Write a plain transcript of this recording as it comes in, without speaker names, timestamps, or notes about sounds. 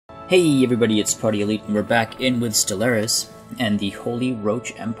Hey everybody, it's Party Elite, and we're back in with Stellaris and the Holy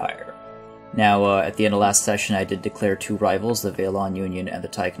Roach Empire. Now, at the end of last session, I did declare two rivals, the Veilon Union and the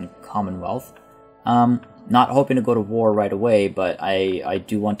Titan Commonwealth. Not hoping to go to war right away, but I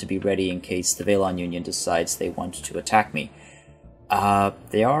do want to be ready in case the Veilon Union decides they want to attack me.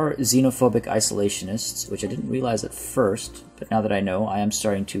 They are xenophobic isolationists, which I didn't realize at first, but now that I know, I am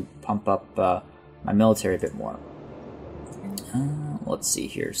starting to pump up my military a bit more. Let's see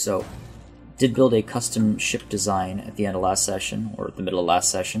here. So, did build a custom ship design at the end of last session, or the middle of last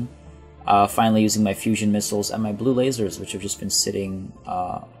session. Finally using my fusion missiles and my blue lasers, which have just been sitting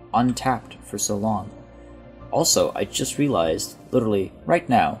untapped for so long. Also, I just realized, literally right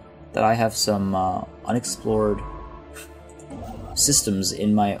now, that I have some unexplored systems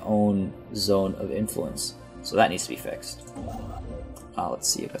in my own zone of influence. So that needs to be fixed. Let's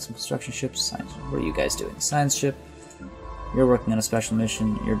see, I've got some construction ships. Science. What are you guys doing? Science ship. You're working on a special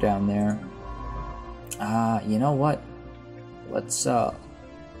mission. You're down there. You know what? Let's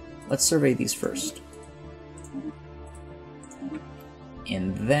survey these first.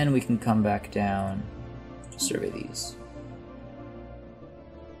 And then we can come back down to survey these.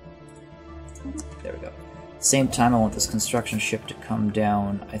 There we go. At the same time, I want this construction ship to come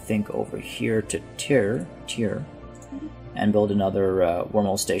down, I think, over here to Tyr, and build another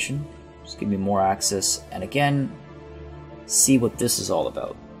wormhole station. Just give me more access, and again, see what this is all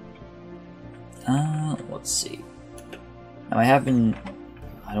about. Let's see. Now I have been,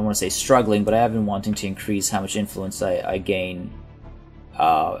 I don't want to say struggling, but I have been wanting to increase how much influence I gain,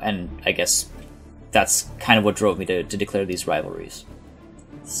 and I guess that's kind of what drove me to declare these rivalries.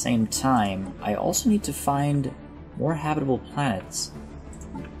 At the same time, I also need to find more habitable planets.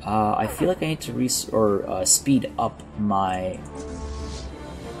 I feel like I need to speed up my...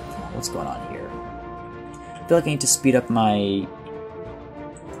 What's going on here? I feel like I need to speed up my...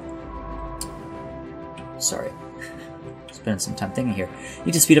 Sorry. Spending some time thinking here. I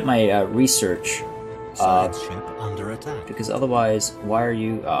need to speed up my research. Science ship under attack. Because otherwise, why are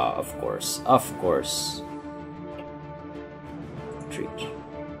you... of course. Of course. Retreat.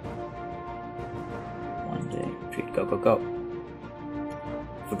 One day. Retreat. Go, go, go.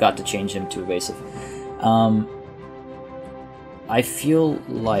 Forgot to change him to evasive. I feel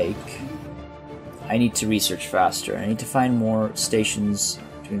like I need to research faster. I need to find more stations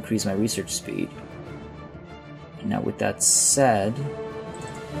to increase my research speed. Now, with that said,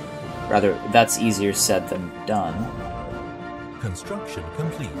 rather, that's easier said than done. Construction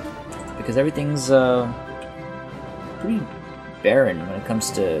complete. Because everything's pretty barren when it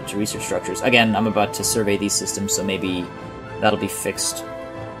comes to research structures. Again, I'm about to survey these systems, so maybe that'll be fixed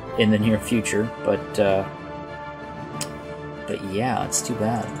in the near future. But yeah, it's too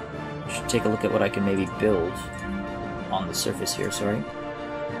bad. I should take a look at what I can maybe build on the surface here. Sorry.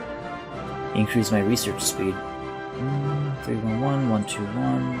 Increase my research speed. 311,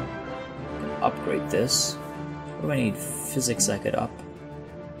 121. Upgrade this. What do I need? Physics I could up.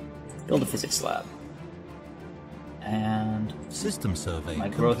 Build a physics lab. And system survey my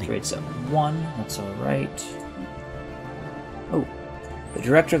growth rate's at 1. That's alright. Oh. The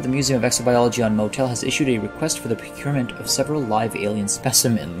director of the Museum of Exobiology on Motel has issued a request for the procurement of several live alien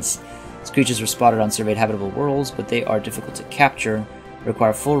specimens. These creatures were spotted on surveyed habitable worlds, but they are difficult to capture,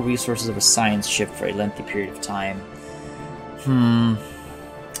 require full resources of a science ship for a lengthy period of time.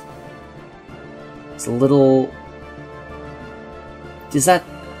 It's a little... Is that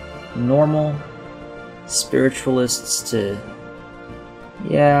normal? Spiritualists to...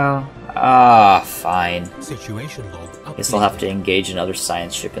 Yeah... fine. Situation log updated. Guess I'll have to engage another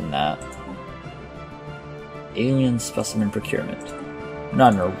science ship in that. Alien specimen procurement.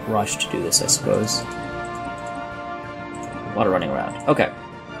 Not in a rush to do this, I suppose. A lot of running around. Okay,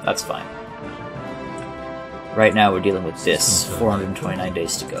 that's fine. Right now we're dealing with this. 429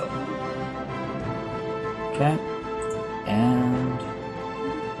 days to go. Okay. And...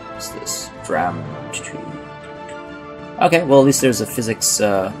 what's this? Dram 2. Okay, well at least there's a physics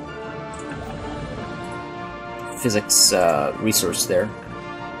resource there.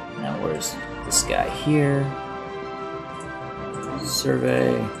 Now where's this guy here?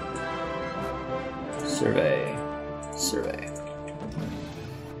 Survey. Survey. Survey.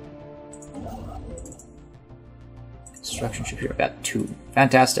 Construction ship here. I've got 2.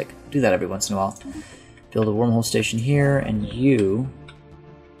 Fantastic. Do that every once in a while. Build a wormhole station here, and you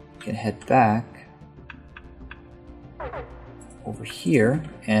can head back over here,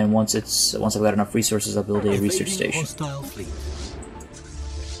 and once I've got enough resources, I'll build a research station.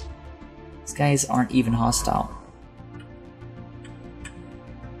 These guys aren't even hostile.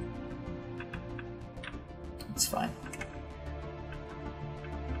 It's fine.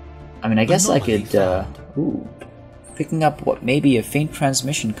 I mean, I guess I Anomaly could, found. ooh. Picking up what may be a faint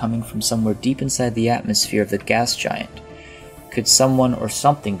transmission coming from somewhere deep inside the atmosphere of the gas giant. Could someone or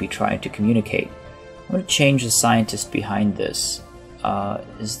something be trying to communicate? I'm going to change the scientist behind this.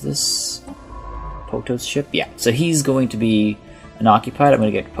 Is this Poto's ship? Yeah, so he's going to be unoccupied. I'm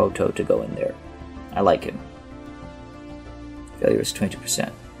going to get Poto to go in there. I like him. Failure is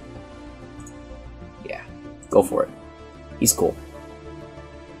 20%. Yeah, go for it. He's cool.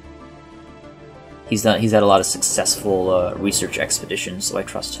 He's had a lot of successful research expeditions, so I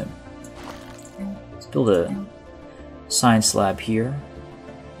trust him. Let's build a science lab here.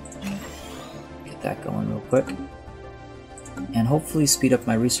 Get that going real quick. And hopefully speed up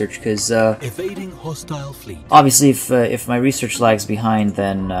my research, because Evading hostile fleet. obviously if my research lags behind,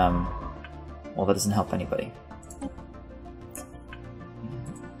 then, well, that doesn't help anybody.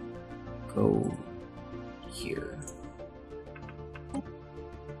 Go here.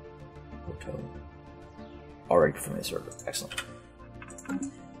 Photo. Already from the server. Excellent. Get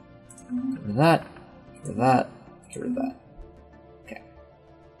rid of that. Get rid of that. Get rid of that. Okay.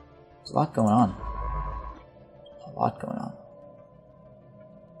 There's a lot going on. A lot going on.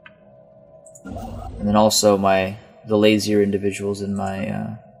 And then also the lazier individuals in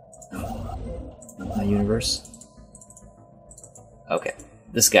my my universe. Okay.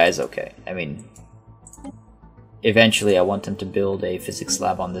 This guy's okay. I mean, eventually I want him to build a physics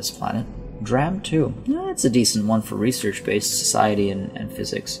lab on this planet. Dram 2. It's a decent one for research-based society and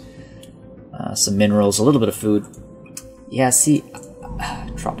physics. Some minerals, a little bit of food. Yeah, see,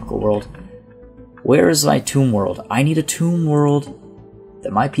 tropical world. Where is my tomb world? I need a tomb world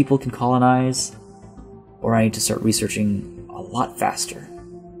that my people can colonize, or I need to start researching a lot faster.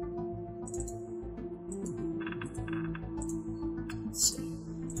 Let's see.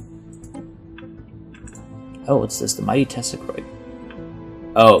 Oh, what's this? The Mighty Tessacroid.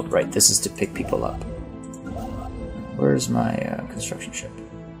 Oh, right, this is to pick people up. Where's my construction ship?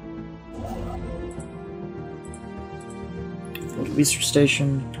 Build a research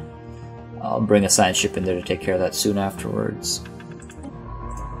station. I'll bring a science ship in there to take care of that soon afterwards.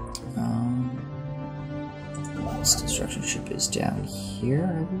 This construction ship is down here,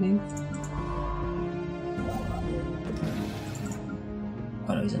 I believe.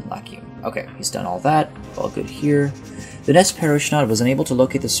 Oh no, he's in vacuum. Okay, he's done all that. All good here. The Nest Parashnaut was unable to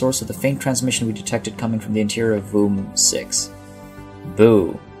locate the source of the faint transmission we detected coming from the interior of Voom 6.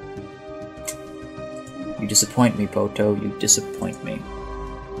 Boo. You disappoint me, Poto. You disappoint me.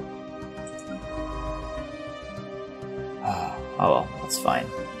 Oh well, that's fine.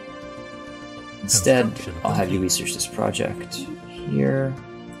 Instead, I'll have you research this project here.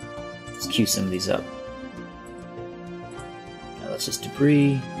 Let's queue some of these up. Now that's just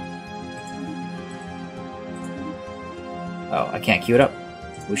debris. Oh, I can't queue it up.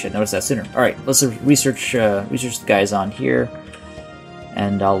 Wish I'd noticed that sooner. Alright, let's research the guys on here.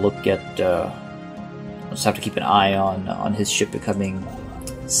 And I'll look at... I'll just have to keep an eye on his ship becoming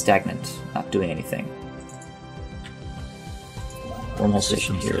stagnant, not doing anything. Wormhole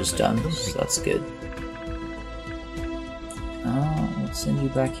station here is done, so that's good. Let's send you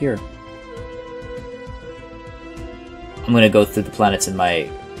back here. I'm gonna go through the planets in my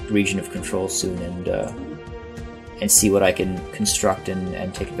region of control soon and see what I can construct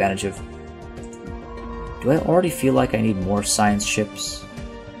and take advantage of. Do I already feel like I need more science ships?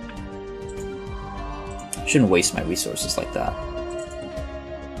 I shouldn't waste my resources like that.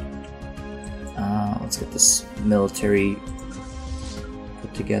 Let's get this military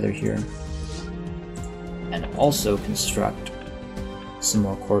put together here. And also construct some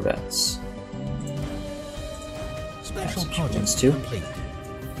more corvettes. Special projects too. complete.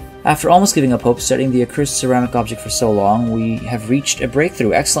 After almost giving up hope studying the accursed ceramic object for so long, we have reached a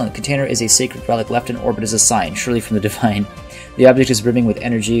breakthrough. Excellent. Container is a sacred relic left in orbit as a sign, surely from the divine. The object is brimming with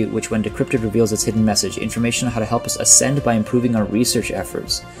energy, which when decrypted reveals its hidden message. Information on how to help us ascend by improving our research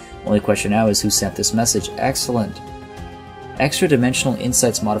efforts. Only question now is who sent this message. Excellent. Extra dimensional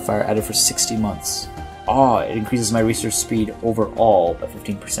insights modifier added for 60 months. It increases my research speed overall by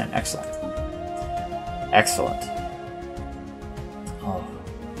 15%. Excellent. Excellent.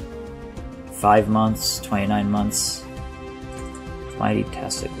 5 months, 29 months. Mighty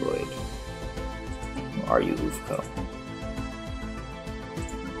Tessacroid. Who are you, Ufko?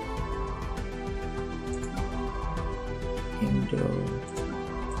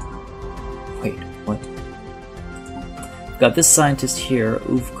 Wait, what? Got this scientist here,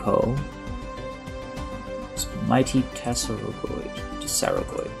 Ufko. Mighty Tessacroid.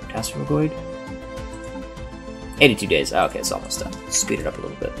 Tessacroid? 82 days. Okay, it's almost done. Speed it up a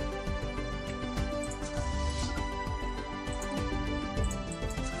little bit.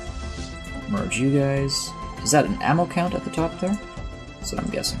 Merge you guys. Is that an ammo count at the top there? That's what I'm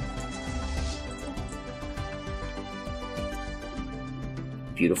guessing.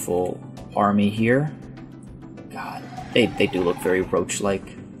 Beautiful army here. God, they do look very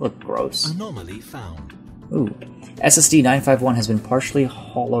Roach-like. Look gross. Anomaly found. Ooh. SSD 951 has been partially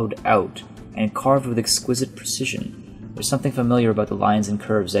hollowed out and carved with exquisite precision. There's something familiar about the lines and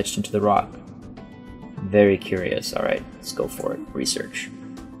curves etched into the rock. Very curious. Alright, let's go for it. Research.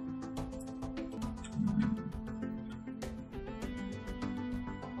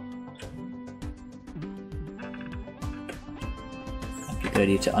 Might be a good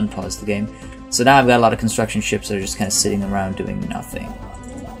idea to unpause the game. So now I've got a lot of construction ships that are just kind of sitting around doing nothing.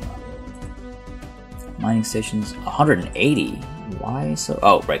 Mining stations, 180. Why so?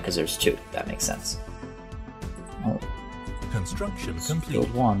 Oh, right, because there's two. That makes sense. Oh. Construction complete.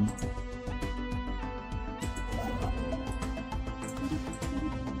 Build one.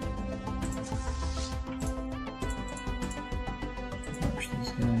 Merge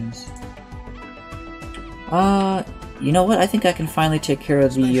these guys. You know what? I think I can finally take care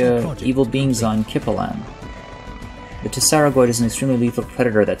of the evil beings on Kippalan. The Tessaragoid is an extremely lethal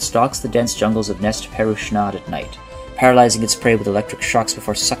predator that stalks the dense jungles of Nest Perushnad at night, paralyzing its prey with electric shocks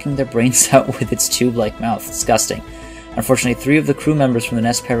before sucking their brains out with its tube-like mouth. Disgusting. Unfortunately, 3 of the crew members from the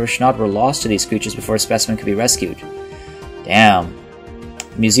Nest Perushnad were lost to these creatures before a specimen could be rescued. Damn.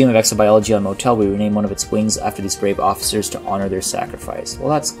 The Museum of Exobiology on Motel will rename one of its wings after these brave officers to honor their sacrifice. Well,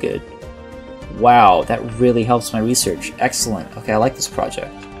 that's good. Wow, that really helps my research. Excellent. Okay, I like this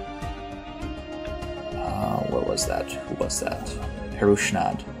project. Where was that? Who was that?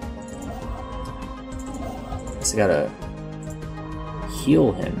 Perushnad. Guess I gotta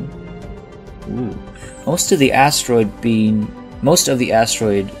heal him. Ooh. Most of the asteroid,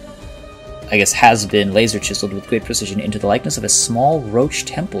 I guess, has been laser chiseled with great precision into the likeness of a small Roach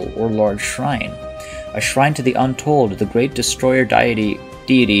temple or large shrine. A shrine to the Untold, the great destroyer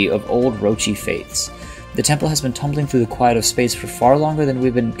deity of old Roachy faiths. The temple has been tumbling through the quiet of space for far longer than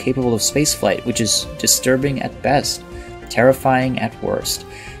we've been capable of spaceflight, which is disturbing at best, terrifying at worst.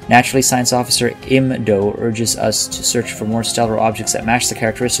 Naturally, Science Officer Imdo urges us to search for more stellar objects that match the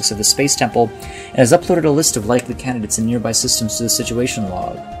characteristics of the space temple, and has uploaded a list of likely candidates in nearby systems to the situation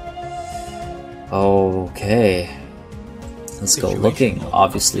log. Okay. Let's go looking.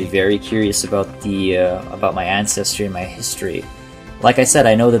 Obviously very curious about the about my ancestry and my history. Like I said,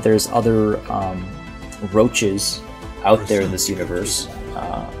 I know that there's other Roaches out there in this universe,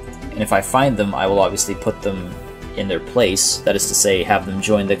 and if I find them, I will obviously put them in their place. That is to say, have them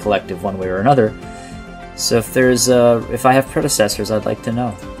join the collective one way or another. So if I have predecessors, I'd like to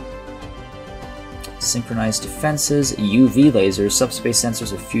know. Synchronized defenses, UV lasers, subspace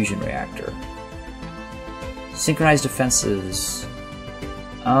sensors, a fusion reactor. Synchronized defenses,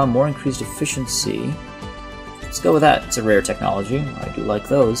 more increased efficiency. Let's go with that. It's a rare technology. I do like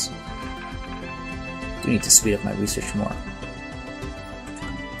those. Do need to speed up my research more.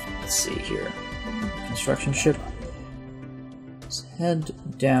 Let's see here. Construction ship. Let's head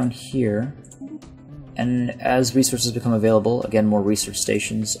down here. And as resources become available, again, more research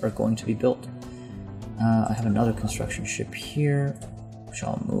stations are going to be built. I have another construction ship here, which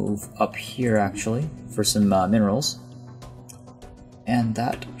I'll move up here, actually, for some minerals. And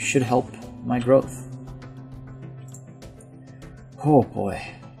that should help my growth. Oh boy.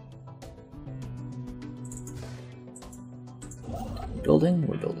 Building?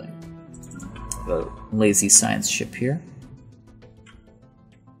 We're building. A lazy science ship here.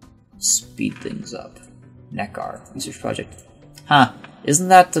 Speed things up. Nekar, research project. Huh. Isn't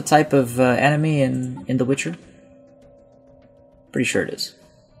that the type of enemy in The Witcher? Pretty sure it is.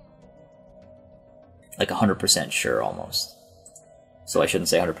 Like 100% sure, almost. So I shouldn't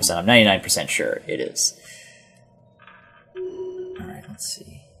say 100%, I'm 99% sure it is. Alright, let's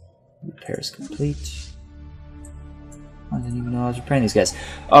see. Repairs complete. I didn't even know I was repairing these guys.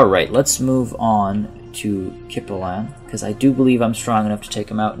 Alright, let's move on to Kippalan, because I do believe I'm strong enough to take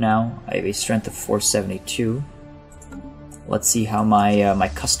him out now. I have a strength of 472. Let's see how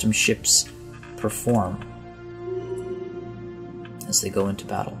my custom ships perform as they go into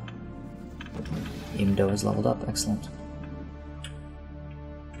battle. Imdo has leveled up, excellent.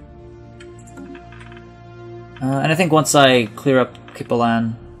 And I think once I clear up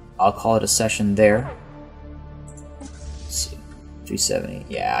Kippalan, I'll call it a session there. 370.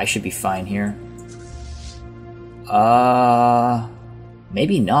 Yeah, I should be fine here.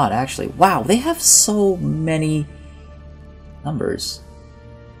 Maybe not, actually. Wow, they have so many numbers.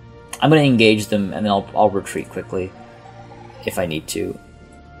 I'm going to engage them, and then I'll retreat quickly if I need to.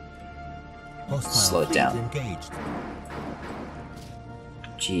 Slow it down.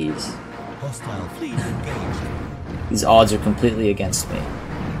 Jeez. Hostile fleet engaged. These odds are completely against me.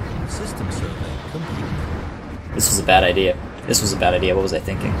 System survey complete. This was a bad idea. This was a bad idea. What was I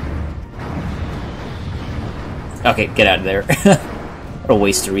thinking? Okay, get out of there. What a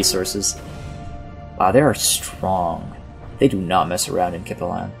waste of resources. Wow, they are strong. They do not mess around in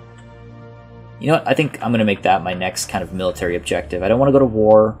Kipilan. You know what? I think I'm going to make that my next kind of military objective. I don't want to go to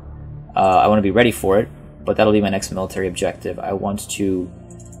war. I want to be ready for it, but that'll be my next military objective. I want to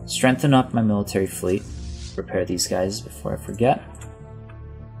strengthen up my military fleet. Repair these guys before I forget.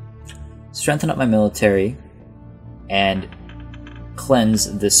 Strengthen up my military and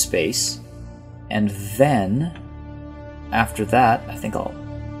cleanse this space. And then, after that, I think I'll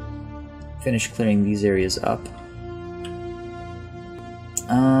finish clearing these areas up.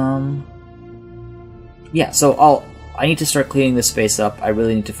 Yeah, so I need to start cleaning this space up. I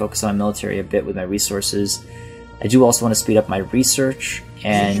really need to focus on my military a bit with my resources. I do also want to speed up my research,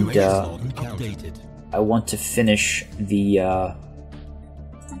 and I want to finish the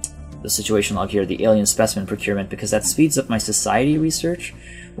situation log here, the alien specimen procurement, because that speeds up my society research,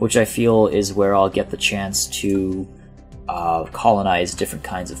 which I feel is where I'll get the chance to colonize different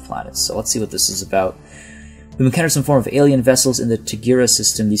kinds of planets. So let's see what this is about. We've encountered some form of alien vessels in the Tagira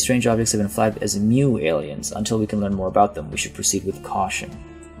system. These strange objects have been flagged as mu aliens. Until we can learn more about them, we should proceed with caution.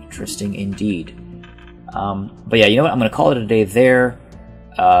 Interesting indeed. But yeah, you know what? I'm going to call it a day there.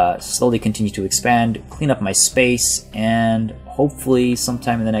 Slowly continue to expand, clean up my space, and hopefully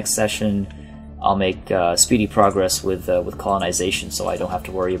sometime in the next session I'll make speedy progress with colonization, so I don't have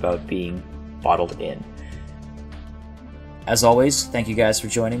to worry about being bottled in. As always, thank you guys for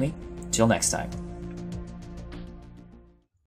joining me. Till next time.